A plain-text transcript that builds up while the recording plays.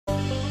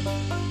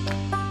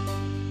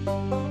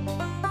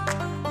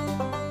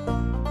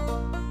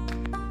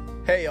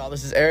Hey y'all,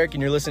 this is Eric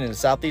and you're listening to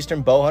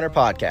Southeastern Bowhunter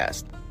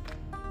Podcast.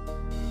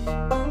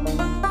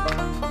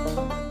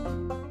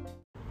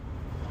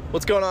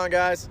 What's going on,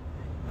 guys?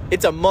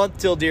 It's a month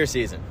till deer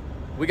season.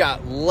 We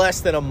got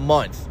less than a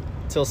month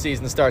till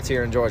season starts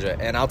here in Georgia,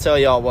 and I'll tell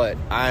y'all what,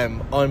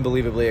 I'm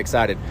unbelievably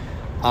excited.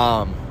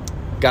 Got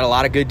a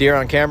lot of good deer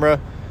on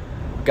camera,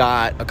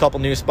 got a couple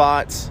new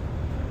spots,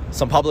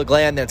 some public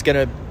land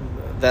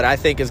that I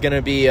think is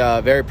gonna be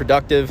very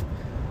productive.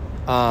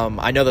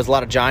 I know there's a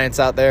lot of giants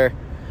out there,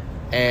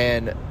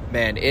 and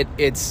man,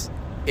 it's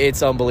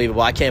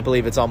unbelievable. I can't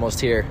believe it's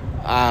almost here.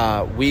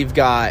 We've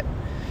got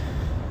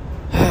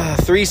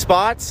 3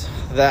 spots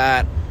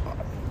that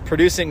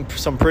producing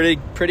some pretty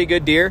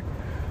good deer.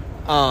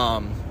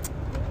 And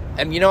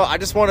I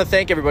just want to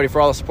thank everybody for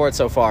all the support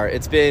so far.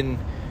 It's been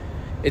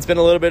a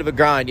little bit of a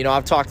grind.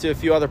 I've talked to a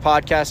few other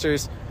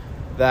podcasters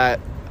that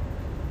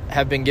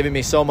have been giving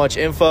me so much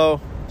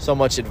info, so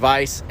much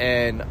advice,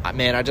 and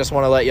man, I just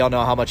want to let y'all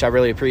know how much I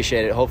really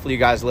appreciate it. Hopefully you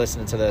guys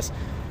listening to this,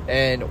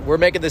 and we're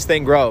making this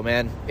thing grow,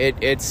 man.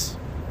 It's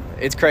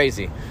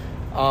crazy.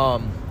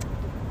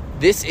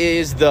 This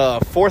is the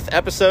 4th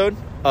episode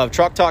of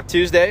Truck Talk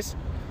Tuesdays,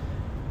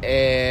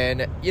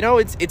 and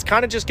it's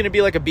kind of just going to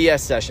be like a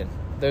BS session.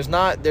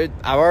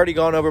 I've already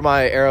gone over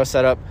my arrow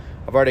setup.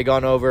 I've already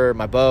gone over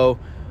my bow.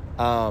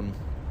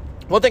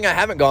 One thing I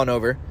haven't gone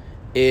over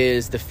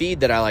is the feed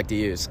that I like to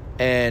use.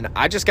 And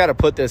I just got to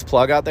put this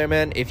plug out there,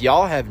 man. If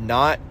y'all have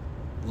not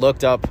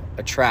looked up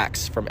a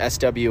Trax from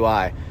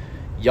SWI,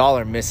 y'all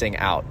are missing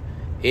out.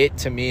 It,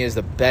 to me, is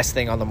the best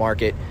thing on the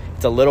market.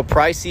 It's a little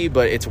pricey,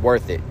 but it's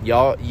worth it.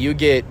 Y'all, you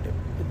get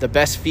the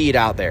best feed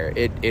out there.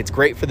 It's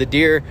great for the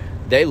deer.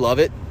 They love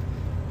it.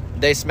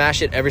 They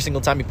smash it every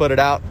single time you put it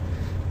out.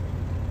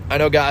 I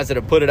know guys that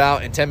have put it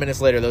out, and 10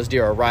 minutes later, those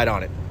deer are right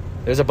on it.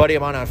 There's a buddy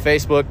of mine on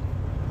Facebook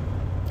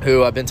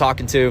who I've been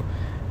talking to,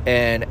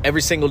 and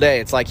every single day,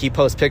 it's like he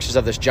posts pictures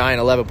of this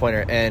giant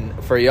 11-pointer.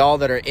 And for y'all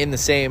that are in the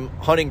same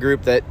hunting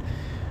group that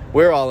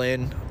we're all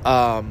in,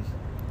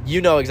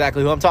 you know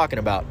exactly who I'm talking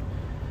about.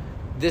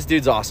 This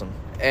dude's awesome,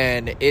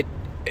 and it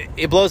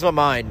blows my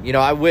mind.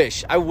 I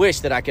wish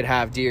that I could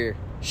have deer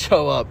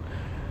show up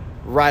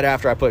right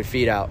after I put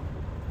feed out.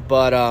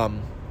 But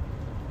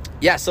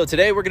so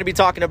today we're going to be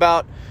talking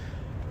about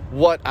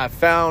what I've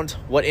found,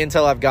 what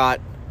intel I've got,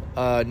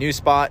 a new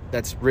spot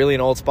that's really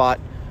an old spot,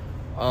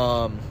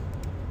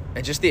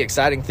 and just the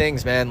exciting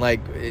things, man.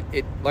 Like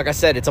I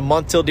said, it's a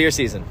month till deer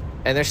season,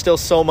 and there's still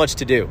so much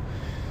to do.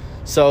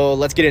 So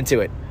let's get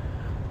into it.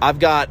 I've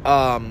got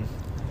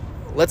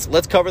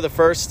let's cover the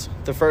first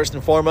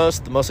and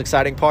foremost, the most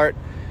exciting part.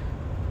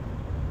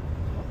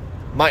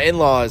 My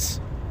in-laws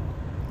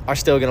are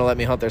still going to let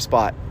me hunt their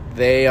spot.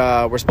 They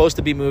were supposed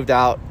to be moved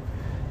out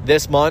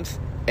this month,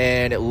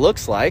 and it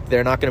looks like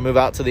they're not going to move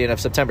out till the end of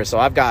September. So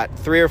I've got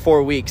 3 or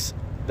 4 weeks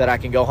that I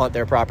can go hunt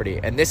their property.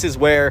 And this is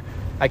where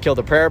I killed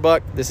a prairie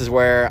buck. This is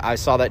where I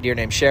saw that deer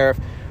named Sheriff.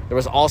 There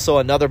was also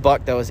another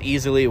buck that was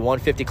easily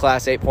 150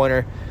 class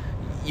 8-pointer.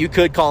 You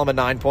could call him a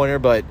 9-pointer,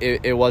 but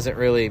it wasn't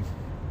really,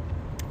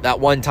 that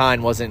one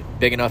tine wasn't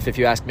big enough if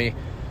you ask me.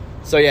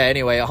 So yeah,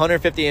 anyway,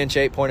 150-inch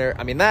 8-pointer.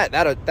 I mean,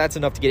 that's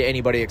enough to get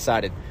anybody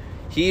excited.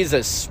 He's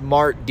a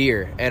smart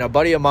deer, and a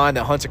buddy of mine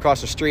that hunts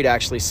across the street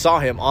actually saw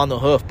him on the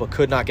hoof but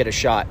could not get a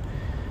shot.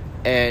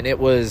 And it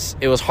was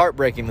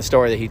heartbreaking, the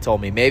story that he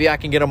told me. Maybe I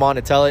can get him on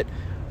to tell it.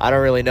 I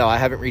don't really know. I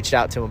haven't reached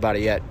out to him about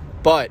it yet.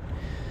 But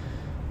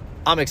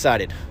I'm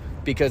excited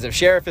because if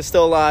Sheriff is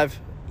still alive,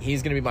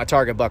 he's going to be my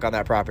target buck on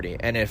that property.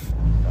 And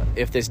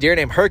if this deer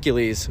named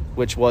Hercules,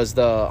 which was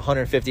the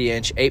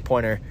 150-inch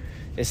 8-pointer,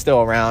 is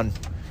still around,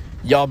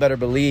 y'all better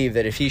believe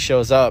that if he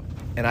shows up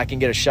and I can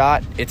get a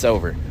shot, it's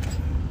over.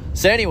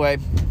 So anyway,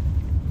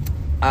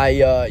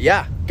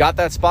 I got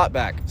that spot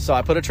back. So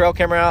I put a trail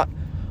camera out,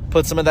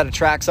 put some of that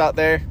Trax out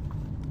there.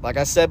 Like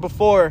I said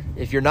before,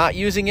 if you're not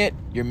using it,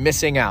 you're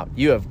missing out.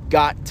 You have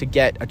got to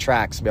get a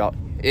Trax belt.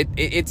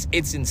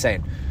 It's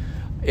insane.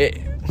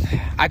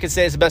 I could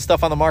say it's the best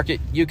stuff on the market.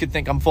 You could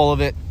think I'm full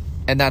of it,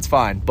 and that's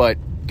fine. But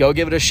go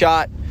give it a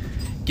shot.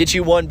 Get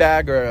you one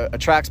bag or a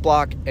Trax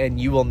block, and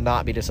you will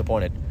not be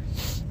disappointed.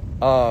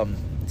 So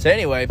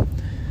anyway,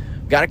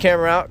 got a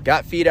camera out,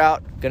 got feed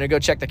out. Gonna go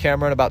check the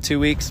camera in about 2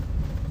 weeks.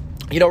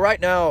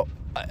 Right now,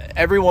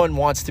 everyone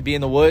wants to be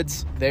in the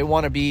woods. They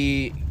want to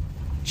be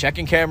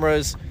checking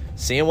cameras,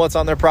 seeing what's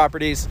on their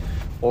properties,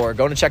 or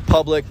going to check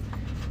public.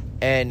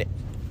 And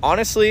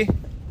honestly,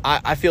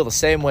 I feel the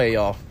same way,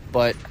 y'all.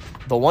 But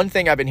the one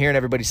thing I've been hearing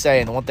everybody say,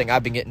 and the one thing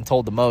I've been getting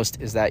told the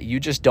most, is that you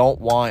don't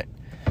want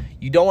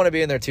to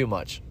be in there too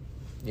much.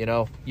 You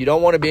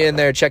don't want to be in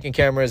there checking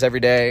cameras every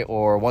day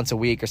or once a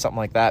week or something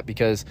like that,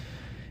 because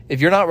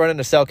if you're not running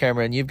a cell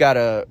camera and you've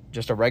got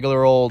just a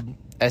regular old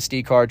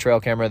SD card trail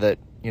camera that,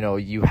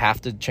 you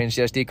have to change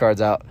the SD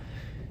cards out,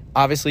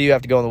 obviously you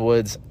have to go in the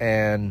woods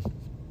and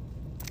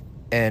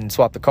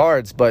swap the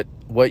cards. But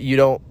what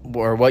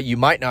you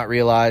might not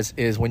realize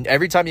is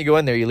every time you go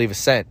in there, you leave a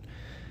scent.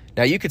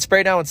 Now, you could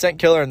spray down with scent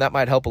killer and that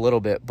might help a little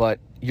bit, but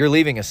you're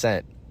leaving a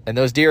scent, and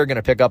those deer are going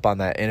to pick up on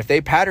that. And if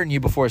they pattern you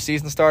before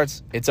season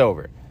starts, it's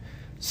over.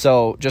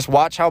 So just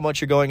watch how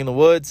much you're going in the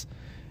woods,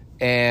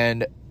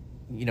 and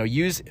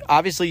use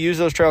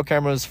those trail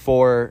cameras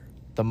for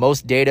the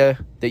most data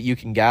that you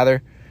can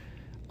gather.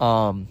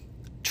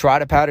 Try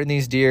to pattern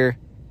these deer.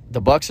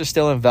 The bucks are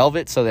still in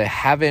velvet, so they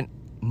haven't,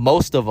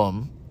 most of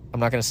them, I'm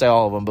not going to say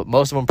all of them, but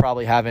most of them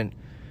probably haven't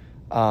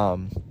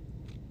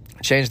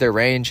changed their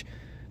range.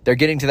 They're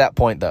getting to that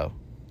point, though.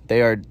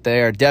 They are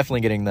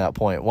definitely getting to that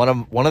point. One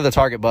of the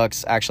target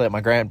bucks actually at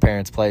my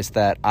grandparents' place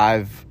that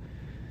I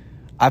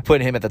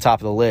put him at the top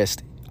of the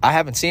list. I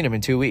haven't seen him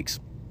in 2 weeks.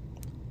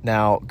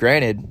 Now,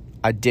 granted,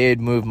 I did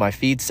move my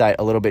feed site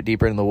a little bit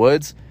deeper in the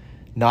woods,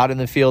 not in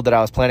the field that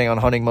I was planning on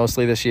hunting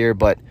mostly this year,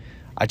 but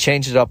I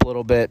changed it up a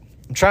little bit.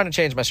 I'm trying to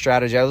change my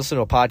strategy. I listened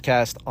to a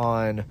podcast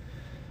on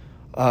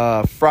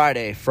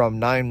Friday from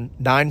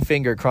Nine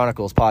Finger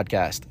Chronicles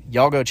podcast.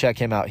 Y'all go check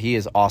him out. He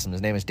is awesome.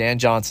 His name is Dan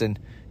Johnson.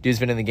 Dude's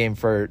been in the game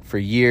for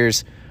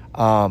years. He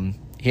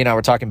and I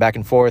were talking back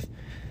and forth,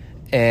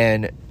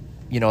 and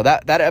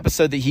that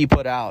episode that he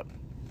put out,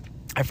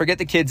 I forget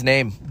the kid's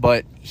name,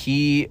 but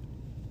he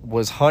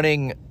was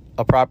hunting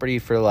a property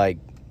for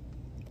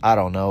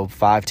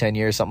 5-10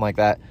 years, something like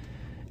that.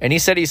 And he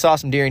said he saw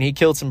some deer and he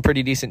killed some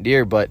pretty decent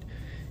deer, but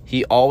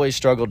he always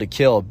struggled to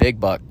kill a big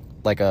buck,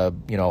 like a,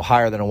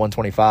 higher than a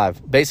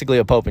 125, basically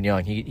a Pope and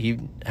Young. He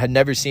had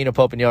never seen a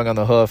Pope and Young on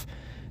the hoof,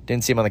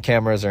 didn't see him on the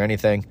cameras or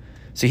anything.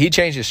 So he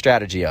changed his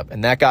strategy up,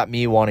 and that got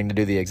me wanting to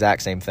do the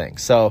exact same thing.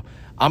 So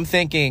I'm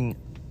thinking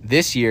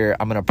this year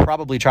I'm going to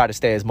probably try to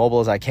stay as mobile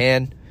as I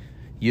can,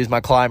 use my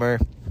climber.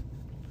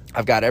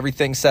 I've got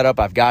everything set up.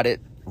 I've got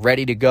it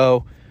ready to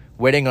go,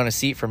 waiting on a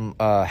seat from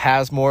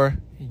Hasmore.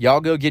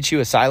 Y'all go get you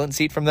a silent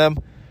seat from them.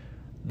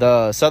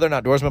 The Southern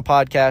Outdoorsman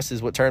podcast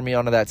is what turned me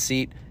onto that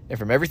seat. And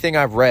from everything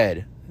I've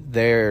read,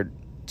 they're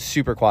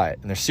super quiet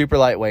and they're super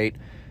lightweight.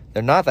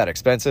 They're not that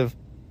expensive.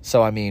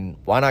 So,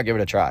 why not give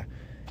it a try?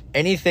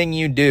 Anything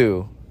you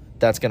do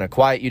that's going to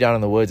quiet you down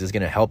in the woods is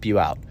going to help you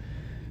out.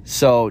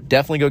 So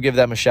definitely go give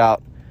them a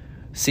shout.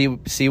 See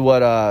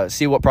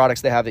what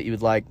products they have that you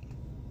would like,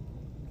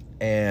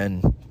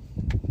 and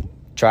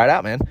try it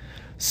out, man.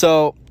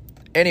 So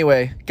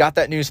anyway, got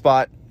that new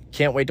spot.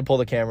 Can't wait to pull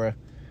the camera.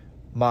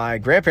 My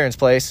grandparents'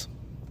 place,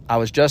 I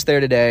was just there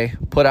today.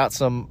 Put out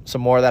some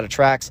more of that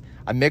attracts.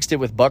 I mixed it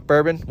with buck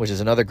bourbon, which is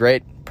another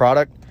great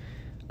product.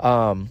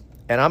 And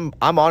I'm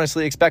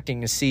honestly expecting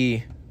to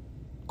see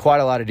quite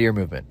a lot of deer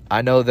movement.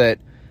 I know that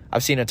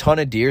I've seen a ton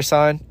of deer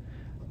sign.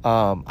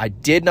 I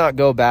did not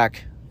go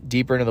back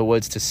deeper into the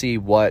woods to see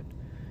what,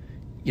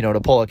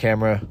 to pull a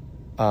camera,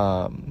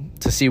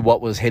 to see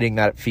what was hitting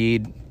that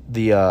feed,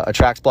 the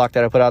attracts block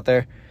that I put out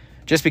there,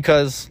 just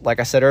because, like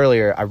I said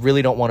earlier, I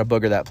really don't want to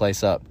booger that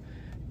place up.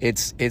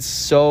 It's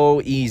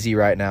so easy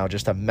right now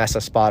just to mess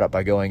a spot up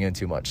by going in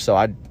too much. So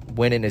I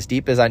went in as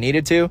deep as I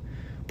needed to,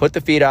 put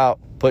the feed out,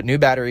 put new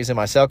batteries in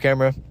my cell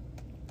camera,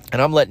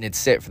 and I'm letting it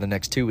sit for the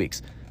next 2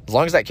 weeks. As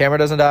long as that camera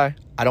doesn't die,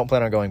 I don't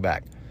plan on going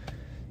back.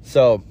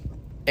 So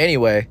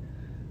anyway,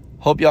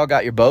 hope y'all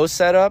got your bows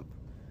set up.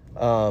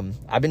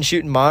 I've been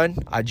shooting mine.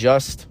 I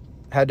just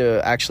had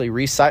to actually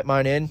re-sight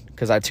mine in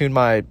because I tuned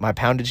my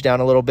poundage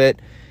down a little bit.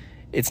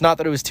 It's not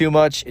that it was too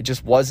much. It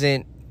just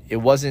wasn't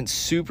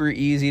super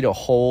easy to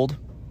hold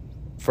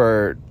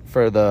for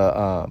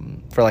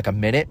like a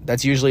minute.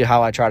 That's usually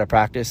how I try to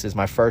practice, is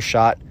my first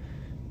shot.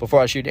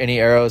 Before I shoot any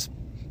arrows,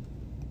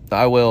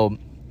 I will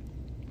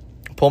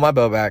pull my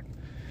bow back.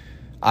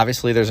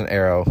 Obviously there's an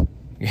arrow,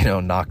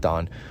 knocked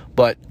on,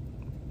 but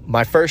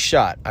my first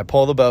shot, I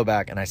pull the bow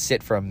back and I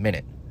sit for a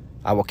minute.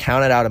 I will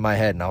count it out in my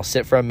head and I'll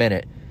sit for a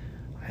minute,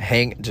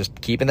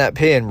 just keeping that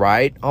pin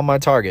right on my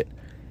target.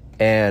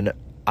 And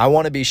I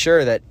want to be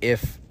sure that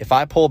if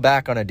I pull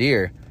back on a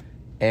deer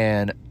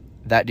and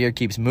that deer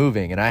keeps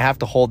moving and I have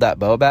to hold that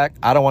bow back,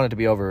 I don't want it to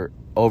be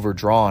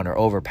overdrawn or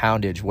over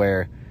poundage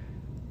where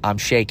I'm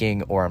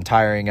shaking or I'm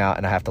tiring out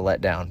and I have to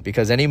let down.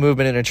 Because any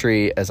movement in a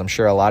tree, as I'm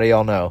sure a lot of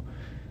y'all know,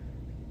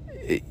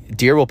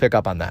 deer will pick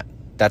up on that.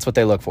 That's what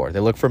they look for. They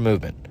look for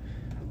movement.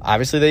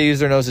 Obviously they use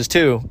their noses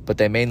too, but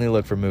they mainly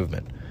look for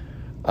movement.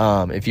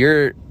 If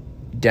you're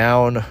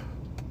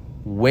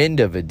downwind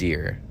of a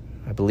deer,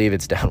 I believe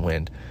it's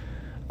downwind.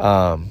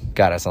 God,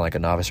 I sound like a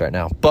novice right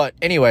now. But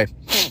anyway,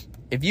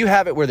 if you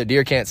have it where the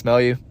deer can't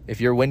smell you,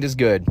 if your wind is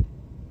good,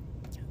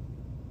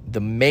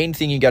 the main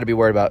thing you got to be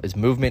worried about is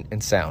movement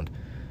and sound.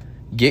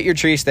 Get your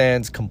tree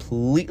stands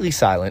completely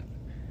silent.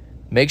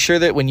 Make sure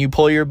that when you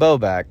pull your bow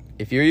back,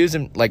 if you're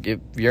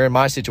in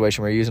my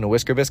situation where you're using a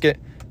whisker biscuit,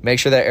 make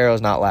sure that arrow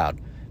is not loud,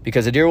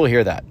 because a deer will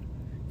hear that.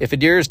 If a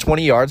deer is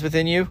 20 yards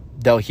within you,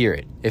 they'll hear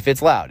it. If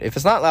it's loud. If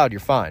it's not loud, you're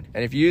fine.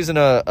 And if you're using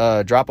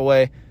a drop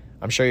away,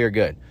 I'm sure you're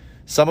good.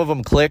 Some of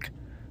them click,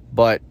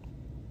 but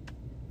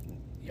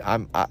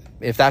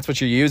if that's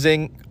what you're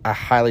using, I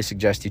highly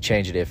suggest you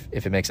change it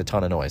if it makes a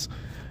ton of noise.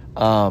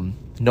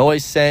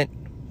 Noise, scent,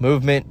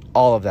 movement,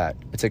 all of that.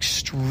 It's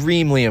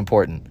extremely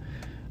important.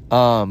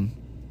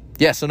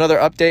 Yes, another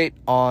update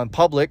on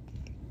public.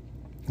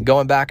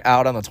 Going back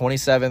out on the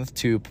 27th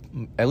to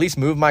at least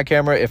move my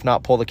camera, if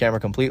not pull the camera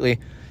completely.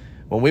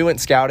 When we went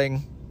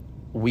scouting,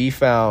 we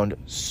found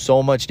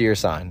so much deer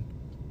sign.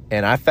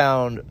 and I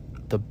found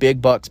the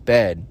big buck's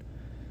bed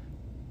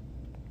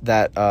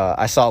that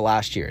I saw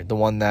last year, the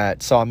one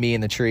that saw me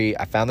in the tree.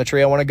 I found the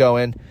tree I want to go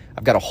in.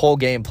 I've got a whole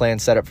game plan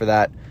set up for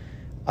that.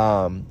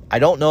 I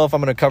don't know if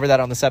I'm going to cover that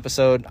on this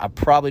episode. I'll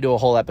probably do a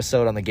whole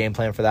episode on the game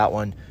plan for that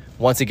one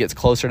once it gets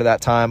closer to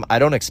that time. I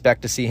don't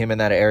expect to see him in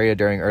that area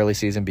during early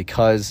season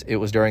because it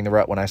was during the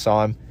rut when I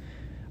saw him.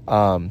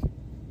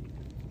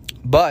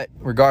 But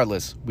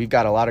regardless, we've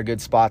got a lot of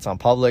good spots on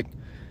public,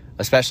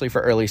 especially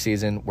for early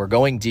season. We're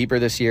going deeper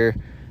this year,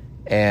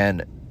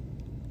 and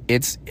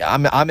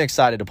I'm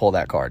excited to pull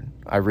that card.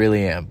 I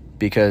really am,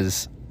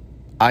 because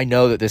I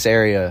know that this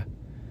area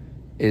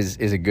is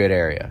a good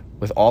area.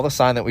 With all the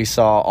sign that we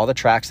saw, all the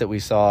tracks that we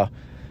saw,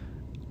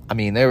 I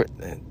mean,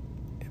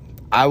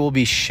 I will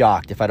be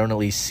shocked if I don't at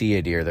least see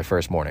a deer the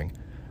first morning.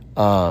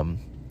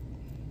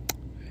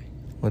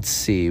 Let's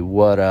see,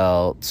 what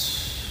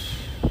else?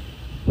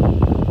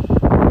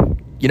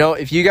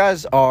 If you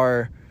guys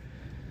are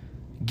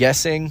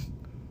guessing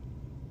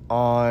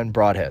on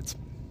broadheads,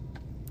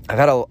 I've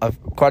had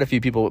quite a few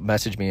people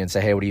message me and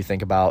say, hey, what do you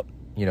think about,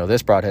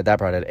 this broadhead, that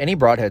broadhead? Any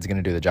broadhead's going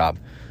to do the job.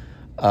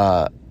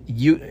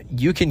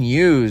 You can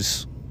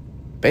use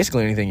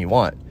basically anything you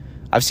want.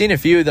 I've seen a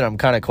few that I'm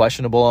kind of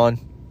questionable on.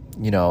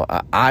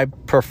 I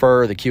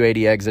prefer the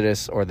Q80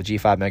 Exodus or the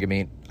G5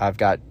 Megameat. I've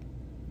got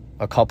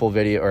a couple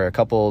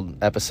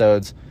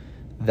episodes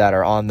that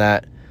are on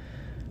that.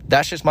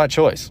 That's just my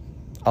choice.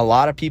 A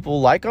lot of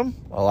people like them.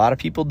 A lot of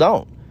people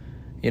don't.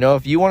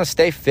 If you want to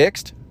stay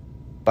fixed,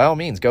 by all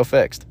means, go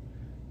fixed.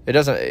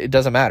 It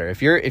doesn't matter.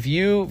 If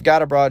you've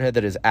got a broadhead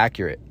that is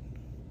accurate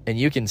and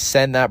you can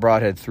send that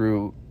broadhead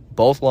through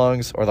both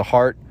lungs or the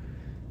heart,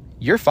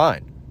 you're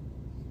fine.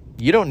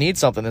 You don't need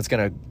something that's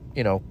going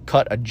to,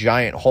 cut a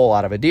giant hole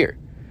out of a deer.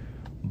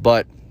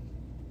 But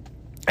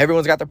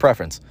everyone's got their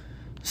preference.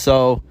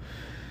 So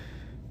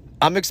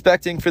I'm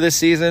expecting for this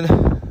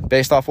season,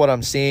 based off what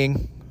I'm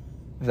seeing,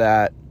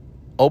 that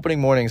opening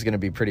morning is going to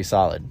be pretty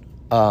solid.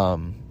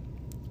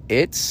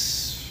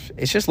 It's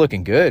just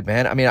looking good,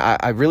 man. I mean,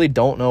 I really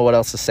don't know what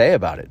else to say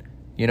about it.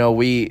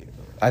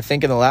 I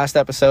think in the last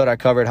episode I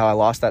covered how I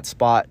lost that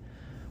spot.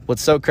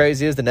 What's so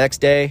crazy is the next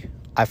day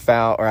I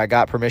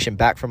got permission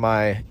back from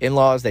my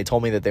in-laws. They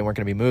told me that they weren't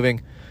going to be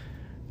moving.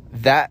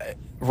 That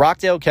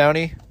Rockdale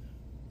County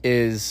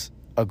is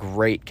a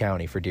great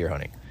county for deer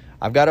hunting.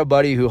 I've got a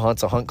buddy who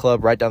hunts a hunt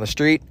club right down the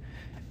street,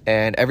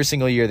 and every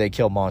single year they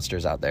kill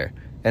monsters out there.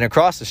 And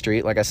across the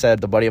street, like I said,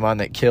 the buddy of mine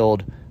that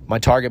killed my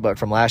target buck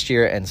from last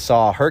year and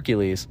saw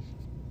Hercules,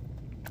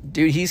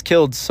 dude, he's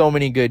killed so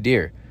many good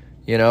deer.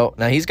 Now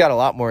he's got a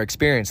lot more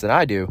experience than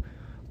I do,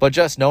 but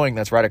just knowing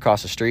that's right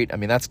across the street, I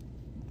mean, that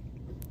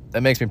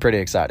makes me pretty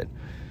excited.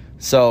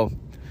 So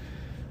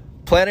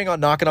planning on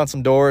knocking on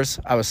some doors.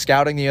 I was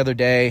scouting the other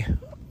day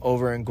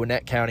over in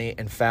Gwinnett County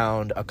and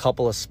found a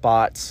couple of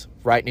spots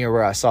right near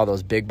where I saw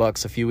those big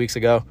bucks a few weeks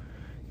ago.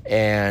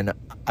 And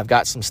I've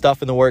got some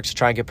stuff in the works to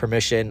try and get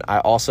permission. I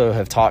also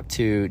have talked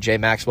to Jay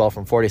Maxwell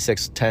from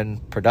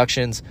 4610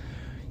 Productions.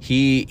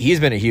 He's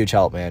been a huge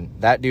help, man.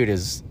 That dude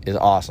is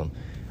awesome.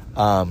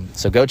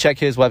 So go check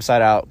his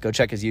website out. Go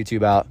check his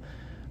YouTube out.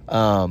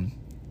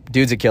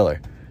 Dude's a killer.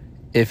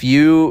 If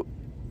you're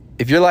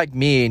like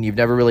me and you've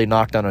never really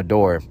knocked on a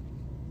door,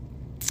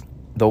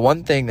 the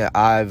one thing that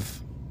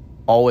I've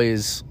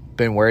always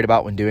been worried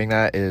about when doing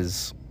that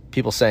is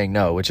people saying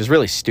no, which is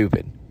really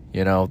stupid.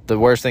 The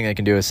worst thing they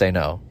can do is say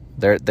no.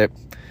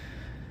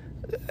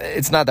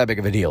 It's not that big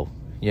of a deal,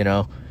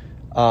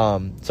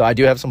 So I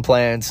do have some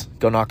plans.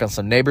 Go knock on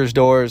some neighbors'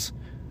 doors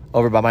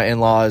over by my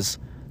in-laws.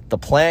 The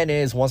plan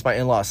is, once my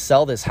in-laws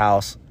sell this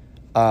house,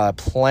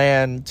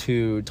 plan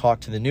to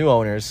talk to the new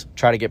owners,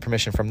 try to get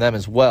permission from them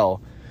as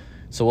well.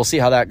 So we'll see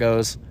how that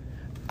goes.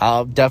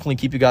 I'll definitely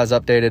keep you guys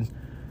updated.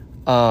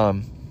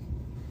 And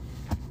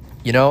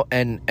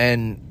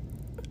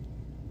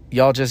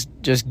y'all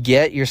just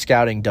get your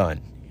scouting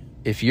done.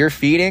 If you're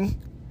feeding,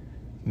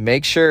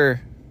 make sure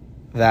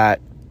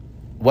that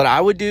what I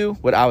would do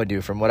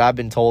from what I've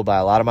been told by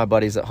a lot of my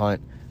buddies that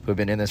hunt who have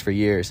been in this for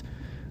years,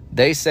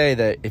 they say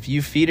that if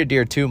you feed a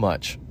deer too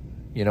much,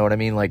 you know what I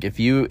mean? Like if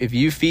you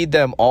feed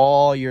them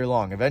all year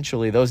long,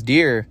 eventually those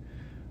deer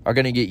are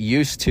going to get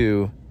used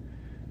to,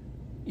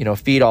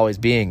 feed always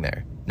being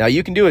there. Now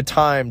you can do a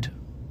timed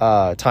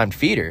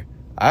feeder.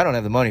 I don't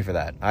have the money for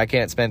that. I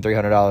can't spend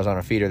 $300 on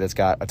a feeder that's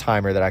got a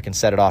timer that I can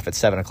set it off at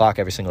 7 o'clock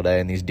every single day.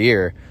 And these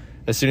deer,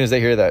 as soon as they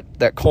hear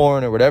that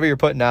corn or whatever you're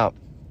putting out,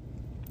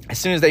 as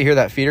soon as they hear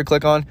that feeder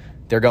click on,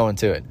 they're going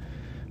to it.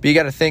 But you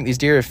got to think, these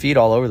deer feed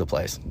all over the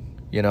place,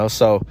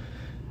 so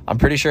I'm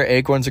pretty sure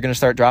acorns are going to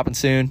start dropping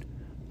soon.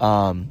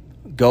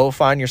 Go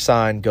find your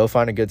sign, go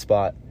find a good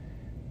spot.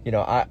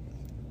 I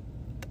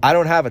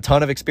don't have a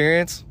ton of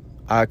experience.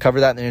 I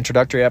covered that in the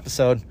introductory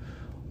episode,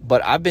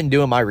 but I've been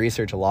doing my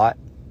research a lot,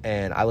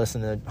 and I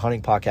listen to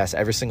hunting podcasts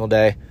every single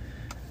day.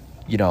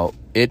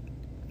 It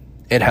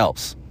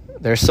helps.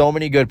 There's so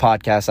many good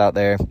podcasts out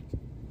there.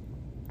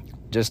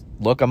 Just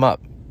look them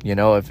up.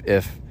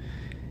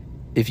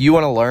 If you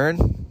want to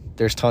learn,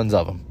 there's tons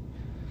of them.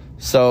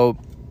 So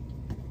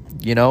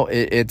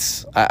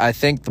I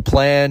think the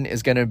plan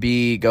is going to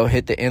be go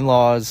hit the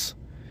in-laws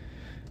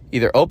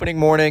either opening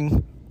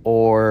morning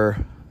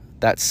or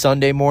that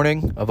Sunday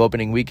morning of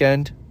opening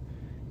weekend.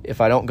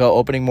 If I don't go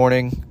opening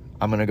morning,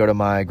 I'm going to go to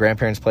my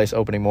grandparents' place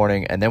opening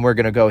morning, and then we're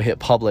going to go hit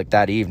public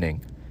that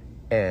evening.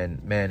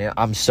 And, man,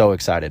 I'm so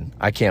excited.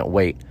 I can't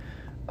wait.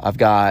 I've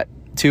got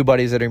 2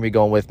 buddies that are going to be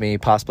going with me,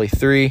 possibly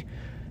 3.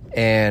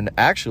 And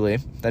actually,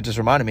 that just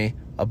reminded me,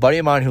 a buddy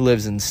of mine who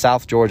lives in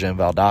South Georgia in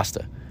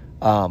Valdosta.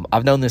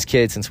 I've known this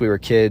kid since we were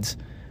kids.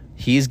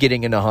 He's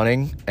getting into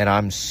hunting, and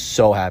I'm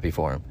so happy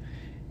for him.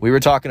 We were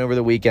talking over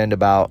the weekend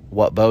about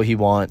what bow he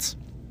wants,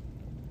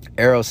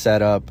 arrow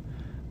setup,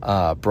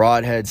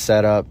 broadhead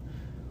setup.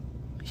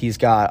 He's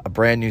got a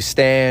brand new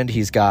stand.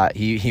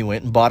 He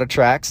went and bought a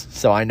Trax,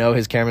 so I know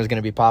his camera's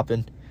going to be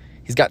popping.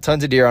 He's got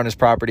tons of deer on his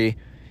property.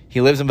 He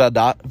lives in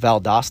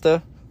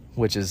Valdosta,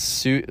 which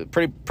is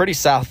pretty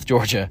South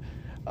Georgia.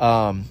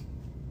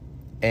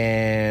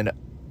 And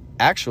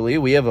actually,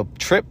 we have a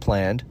trip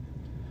planned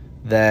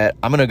that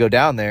I'm going to go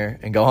down there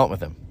and go hunt with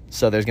him.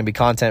 So there's going to be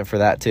content for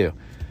that too.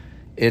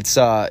 It's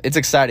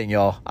exciting,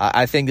 y'all.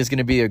 I think this is going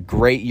to be a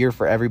great year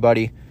for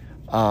everybody.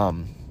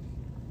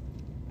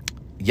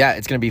 Yeah,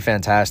 it's going to be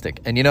fantastic.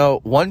 And,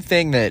 one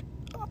thing that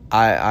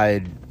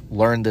I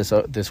learned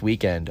this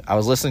weekend, I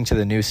was listening to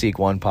the New Seek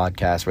One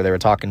podcast where they were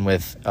talking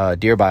with a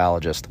deer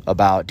biologist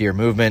about deer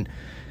movement,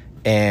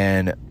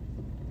 and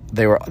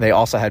they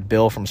also had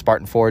Bill from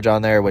Spartan Forge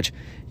on there, which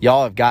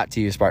y'all have got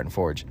to use Spartan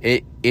Forge.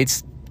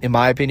 It's, in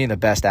my opinion, the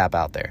best app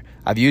out there.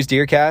 I've used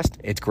DeerCast.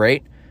 It's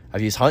great.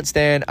 I've used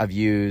HuntStand. I've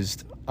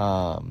used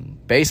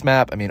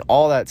Basemap. I mean,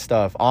 all that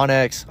stuff.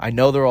 Onyx. I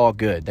know they're all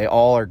good. They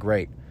all are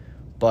great.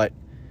 But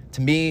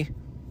to me,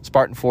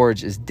 Spartan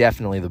Forge is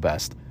definitely the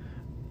best.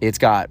 It's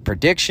got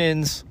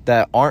predictions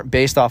that aren't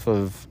based off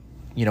of,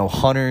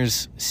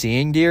 hunters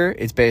seeing deer.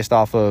 It's based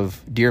off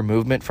of deer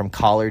movement from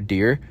collared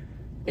deer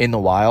in the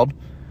wild.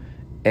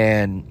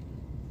 And,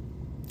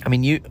 I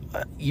mean,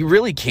 you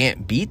really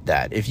can't beat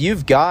that. If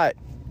you've got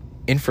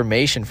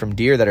information from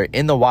deer that are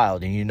in the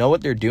wild and you know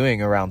what they're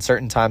doing around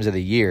certain times of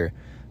the year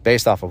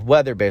based off of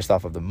weather, based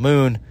off of the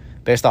moon,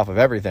 based off of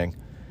everything,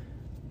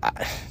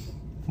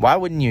 why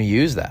wouldn't you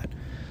use that?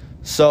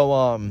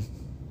 So,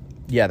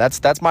 yeah,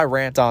 that's my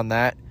rant on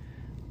that.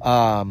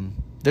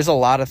 There's a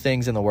lot of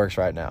things in the works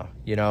right now,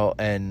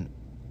 and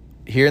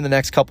here in the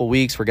next couple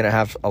weeks, we're going to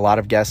have a lot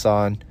of guests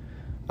on.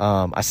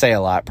 I say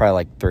a lot, probably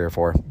like 3 or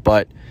 4,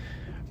 but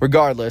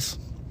regardless,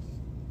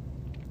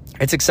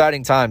 it's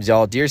exciting times,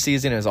 y'all. Deer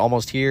season is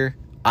almost here.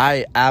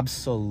 I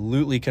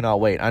absolutely cannot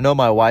wait. I know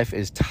my wife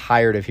is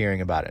tired of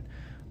hearing about it.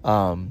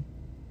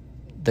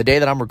 The day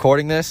that I'm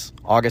recording this,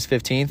 August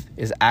 15th,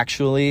 is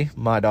actually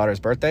my daughter's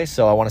birthday.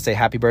 So I want to say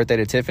happy birthday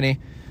to Tiffany.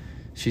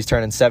 She's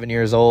turning 7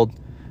 years old.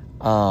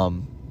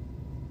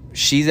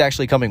 She's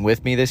actually coming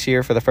with me this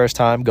year for the first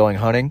time going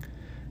hunting,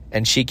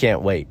 and she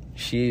can't wait.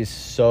 She's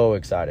so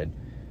excited.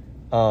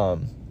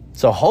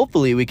 So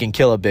hopefully we can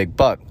kill a big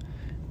buck.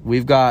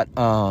 We've got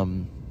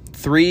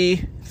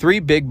three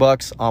big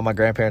bucks on my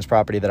grandparents'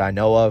 property that I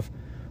know of.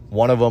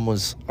 One of them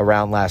was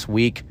around last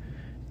week,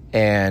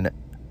 and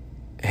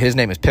his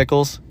name is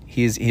Pickles.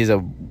 He's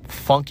a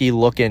funky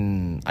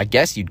looking, I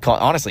guess you'd call,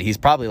 honestly, he's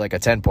probably like a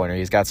 10-pointer.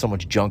 He's got so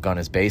much junk on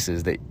his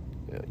bases that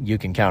you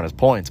can count as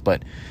points,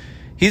 but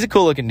he's a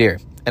cool looking deer.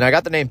 And I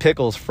got the name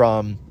Pickles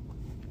from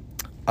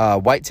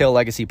Whitetail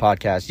Legacy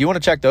podcast. You want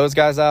to check those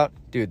guys out?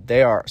 Dude,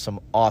 they are some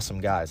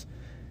awesome guys.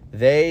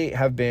 They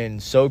have been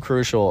so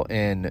crucial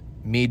in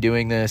me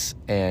doing this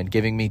and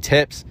giving me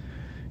tips,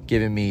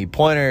 giving me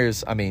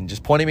pointers. I mean,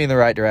 just pointing me in the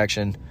right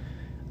direction.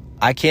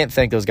 I can't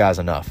thank those guys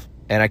enough.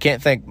 And I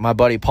can't thank my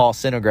buddy Paul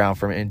Cinnaground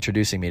for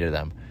introducing me to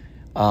them.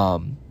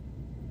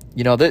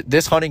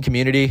 This hunting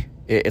community,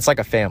 it's like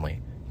a family.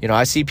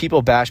 I see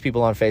people bash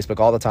people on Facebook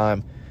all the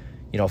time,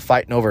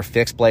 fighting over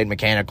fixed blade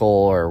mechanical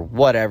or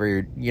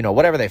whatever,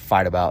 whatever they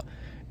fight about.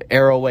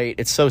 Arrow weight,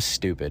 it's so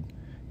stupid.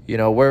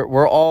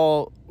 We're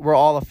all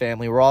a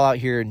family. We're all out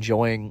here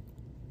enjoying,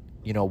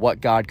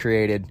 what God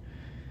created.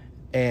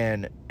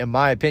 And in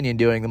my opinion,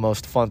 doing the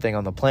most fun thing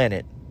on the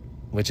planet,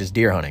 which is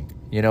deer hunting.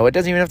 It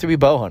doesn't even have to be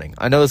bow hunting.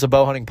 I know there's a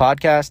bow hunting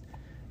podcast,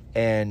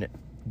 and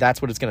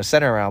that's what it's going to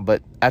center around.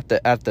 But at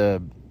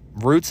the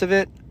roots of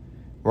it,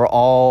 we're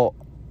all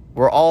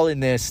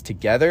in this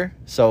together.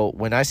 So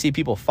when I see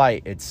people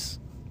fight, it's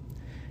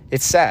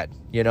sad.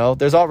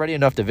 There's already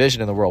enough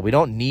division in the world. We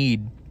don't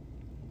need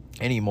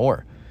any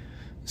more.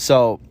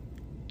 So,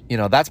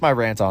 that's my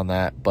rant on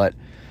that. But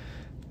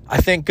I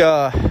think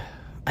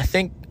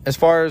as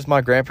far as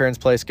my grandparents'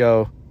 place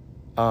go,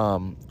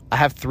 I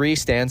have 3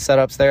 stand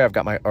setups there. I've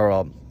got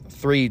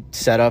 3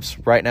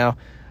 setups right now.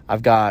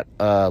 I've got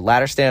a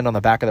ladder stand on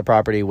the back of the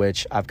property,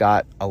 which I've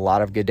got a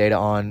lot of good data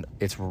on.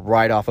 It's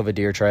right off of a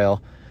deer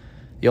trail.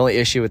 The only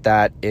issue with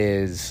that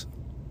is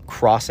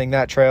crossing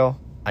that trail.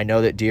 I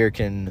know that deer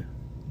can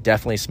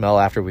definitely smell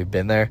after we've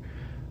been there.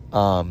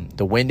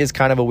 The wind is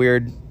kind of a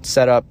weird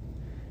setup.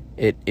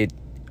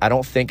 I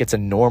don't think it's a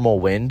normal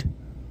wind.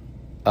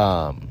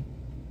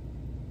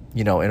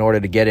 in order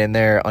to get in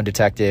there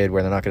undetected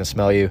where they're not going to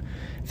smell you.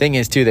 Thing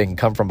is, too, they can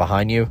come from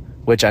behind you,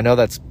 which I know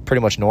that's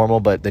pretty much normal,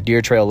 but the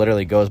deer trail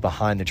literally goes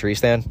behind the tree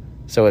stand.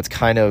 So it's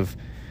kind of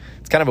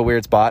a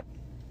weird spot.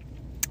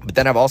 But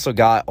then I've also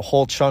got a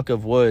whole chunk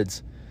of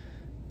woods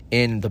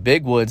in the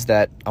big woods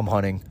that I'm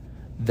hunting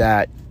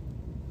that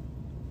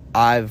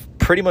I've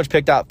pretty much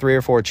picked out 3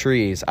 or 4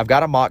 trees. I've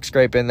got a mock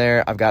scrape in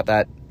there. I've got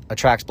a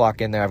tracks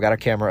block in there. I've got a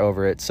camera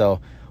over it. So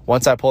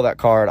once I pull that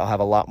card, I'll have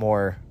a lot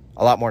more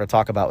to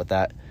talk about with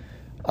that.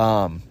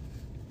 But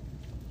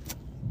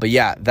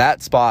yeah,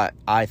 that spot,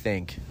 I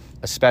think,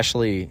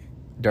 especially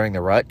during the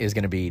rut, is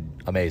going to be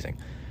amazing.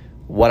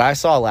 What I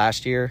saw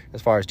last year,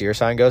 as far as deer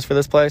sign goes for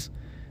this place,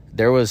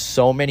 there was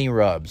so many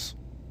rubs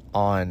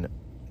on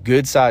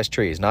good-sized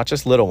trees, not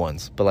just little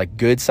ones, but like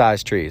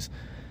good-sized trees.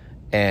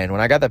 And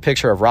when I got that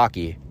picture of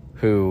Rocky,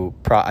 who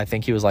I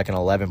think he was like an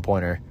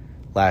 11-pointer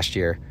last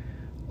year,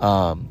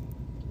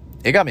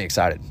 it got me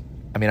excited.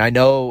 I mean, I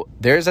know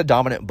there's a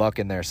dominant buck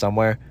in there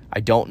somewhere. I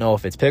don't know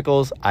if it's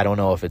Pickles. I don't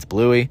know if it's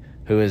Bluey,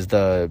 who is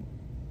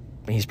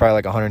he's probably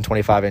like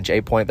 125-inch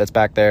 8-point that's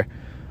back there.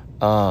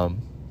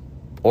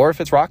 Or if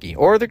it's Rocky.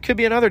 Or there could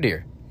be another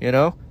deer, I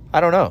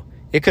don't know.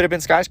 It could have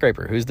been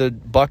Skyscraper, who's the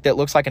buck that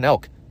looks like an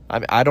elk.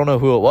 I don't know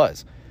who it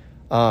was.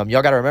 Y'all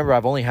got to remember,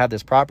 I've only had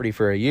this property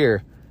for a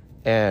year,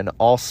 and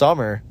all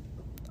summer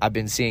I've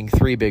been seeing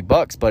 3 big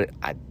bucks, but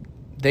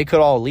they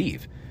could all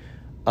leave.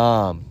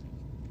 But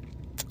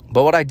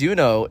what I do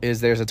know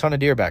is there's a ton of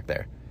deer back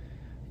there.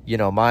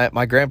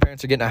 My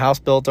grandparents are getting a house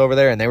built over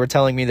there, and they were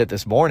telling me that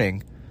this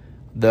morning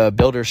the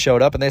builders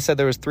showed up and they said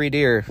there was 3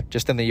 deer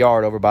just in the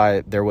yard over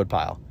by their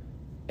woodpile.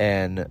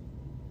 And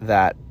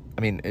that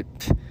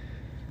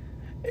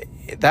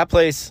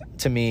place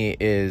to me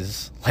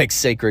is like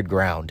sacred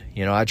ground.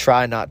 I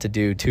try not to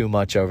do too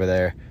much over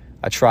there.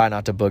 I try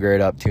not to booger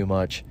it up too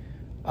much,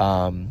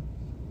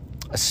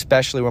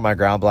 especially where my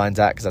ground blind's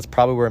at, because that's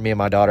probably where me and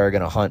my daughter are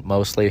going to hunt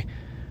mostly,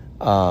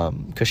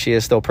 because she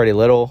is still pretty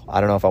little. I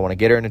don't know if I want to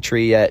get her in a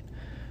tree yet,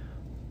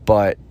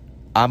 but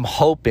I'm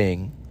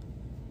hoping,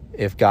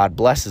 if God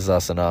blesses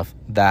us enough,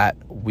 that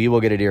we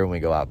will get a deer when we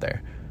go out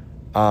there.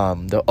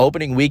 The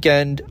opening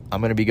weekend, I'm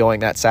going to be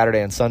going that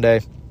Saturday and Sunday.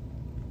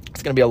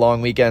 It's going to be a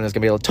long weekend. There's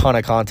going to be a ton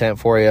of content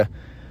for you.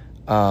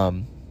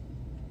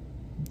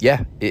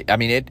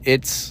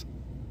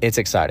 It's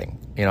exciting.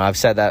 I've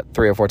said that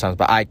 3 or 4 times,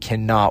 but I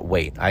cannot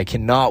wait. I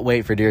cannot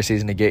wait for deer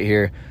season to get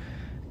here,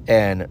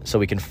 and so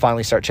we can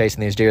finally start chasing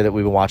these deer that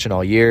we've been watching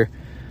all year.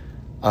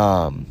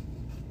 And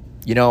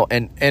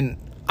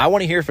I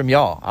want to hear from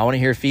y'all. I want to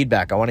hear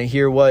feedback. I want to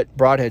hear what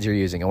broadheads you're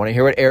using. I want to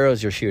hear what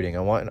arrows you're shooting.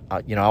 I want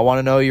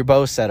to know your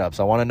bow setups.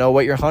 I want to know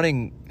what your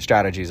hunting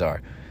strategies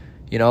are.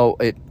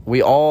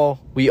 We all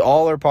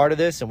are part of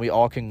this, and we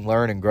all can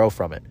learn and grow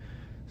from it.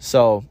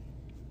 So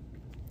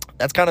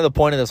that's kind of the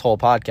point of this whole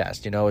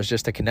podcast, is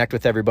just to connect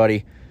with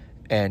everybody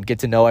and get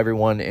to know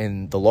everyone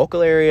in the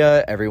local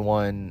area,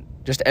 everyone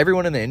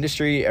in the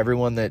industry,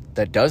 everyone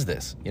that does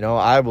this.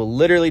 I will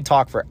literally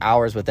talk for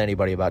hours with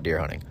anybody about deer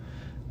hunting.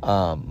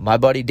 My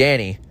buddy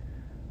Danny,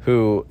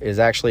 who is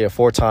actually a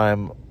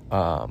 4-time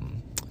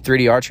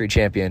 3D archery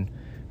champion,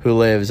 who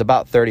lives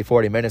about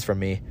 30-40 minutes from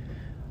me,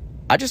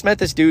 I just met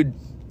this dude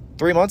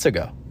 3 months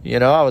ago.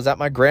 I was at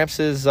my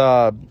Gramps'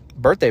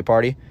 birthday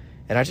party,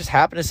 and I just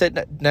happened to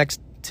sit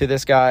next to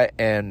this guy,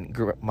 and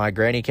my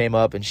granny came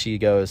up, and she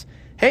goes,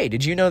 "Hey,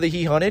 did you know that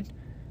he hunted?"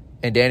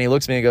 And Danny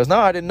looks at me and goes, "No,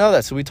 I didn't know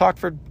that." So we talked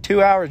for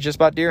 2 hours just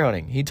about deer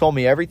hunting. He told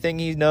me everything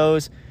he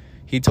knows.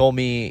 He told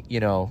me,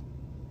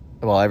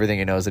 everything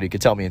he knows that he could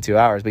tell me in 2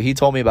 hours, but he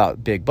told me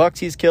about big bucks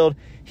he's killed.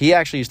 He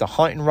actually used to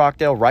hunt in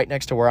Rockdale right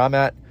next to where I'm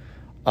at.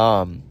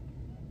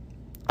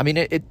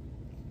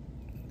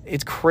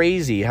 It's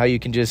crazy how you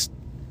can just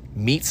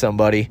meet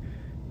somebody,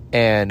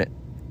 and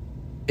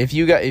if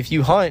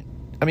you hunt,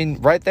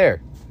 right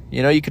there,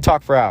 you could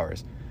talk for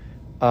hours.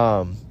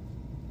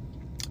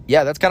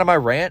 That's kind of my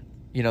rant.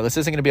 This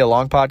isn't going to be a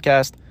long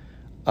podcast,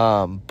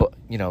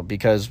 but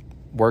because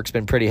work's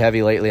been pretty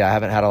heavy lately, I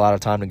haven't had a lot of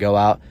time to go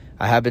out.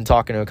 I have been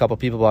talking to a couple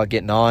people about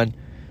getting on,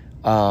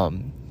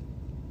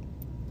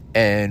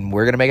 and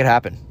we're going to make it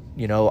happen.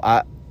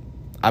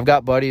 I've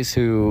got buddies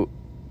who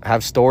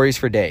have stories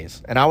for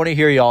days, and I want to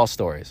hear y'all's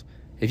stories.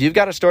 If you've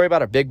got a story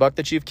about a big buck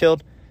that you've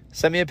killed,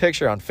 send me a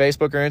picture on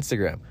Facebook or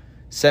Instagram.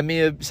 Send me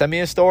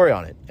a story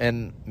on it,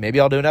 and maybe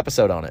I'll do an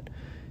episode on it.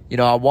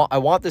 I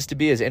want this to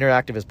be as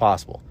interactive as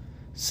possible.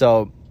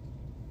 So,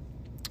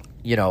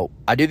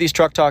 I do these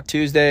Truck Talk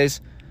Tuesdays.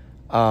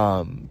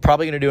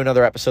 Probably going to do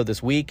another episode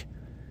this week,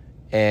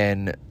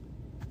 and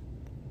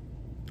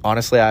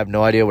honestly, I have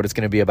no idea what it's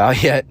going to be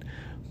about yet,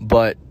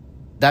 but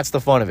that's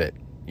the fun of it.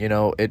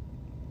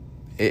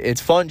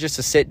 It's fun just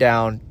to sit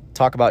down,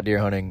 talk about deer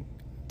hunting,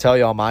 tell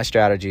y'all my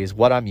strategies,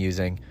 what I'm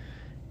using,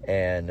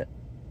 and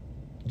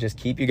just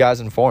keep you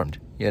guys informed.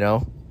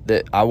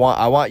 That I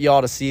want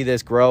y'all to see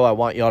this grow. I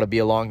want y'all to be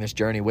along this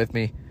journey with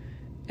me,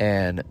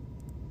 and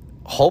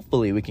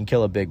hopefully we can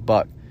kill a big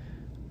buck.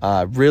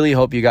 Really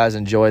hope you guys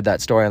enjoyed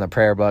that story on the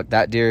prayer buck.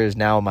 That deer is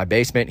now in my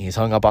basement. He's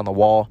hung up on the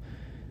wall.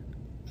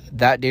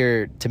 that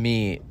deer to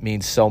me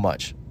means so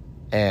much.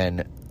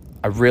 And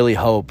I really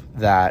hope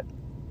that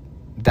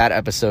that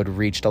episode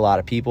reached a lot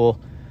of people.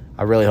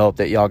 I really hope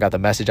that y'all got the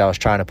message I was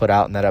trying to put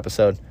out in that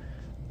episode.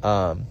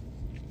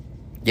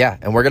 Yeah,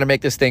 and we're going to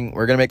make this thing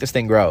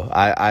grow.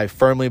 I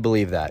firmly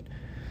believe that.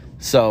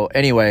 So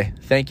anyway,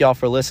 thank y'all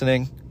for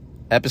listening.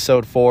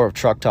 Episode 4 of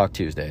Truck Talk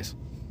Tuesdays.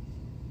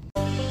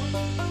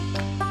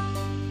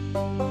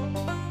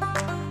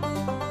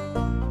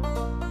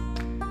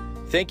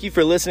 Thank you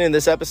for listening to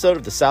this episode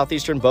of the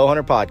Southeastern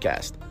Bowhunter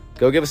Podcast.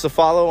 Go give us a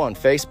follow on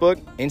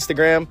Facebook,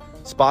 Instagram,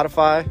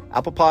 Spotify,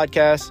 Apple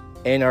Podcasts,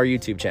 and our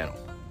YouTube channel.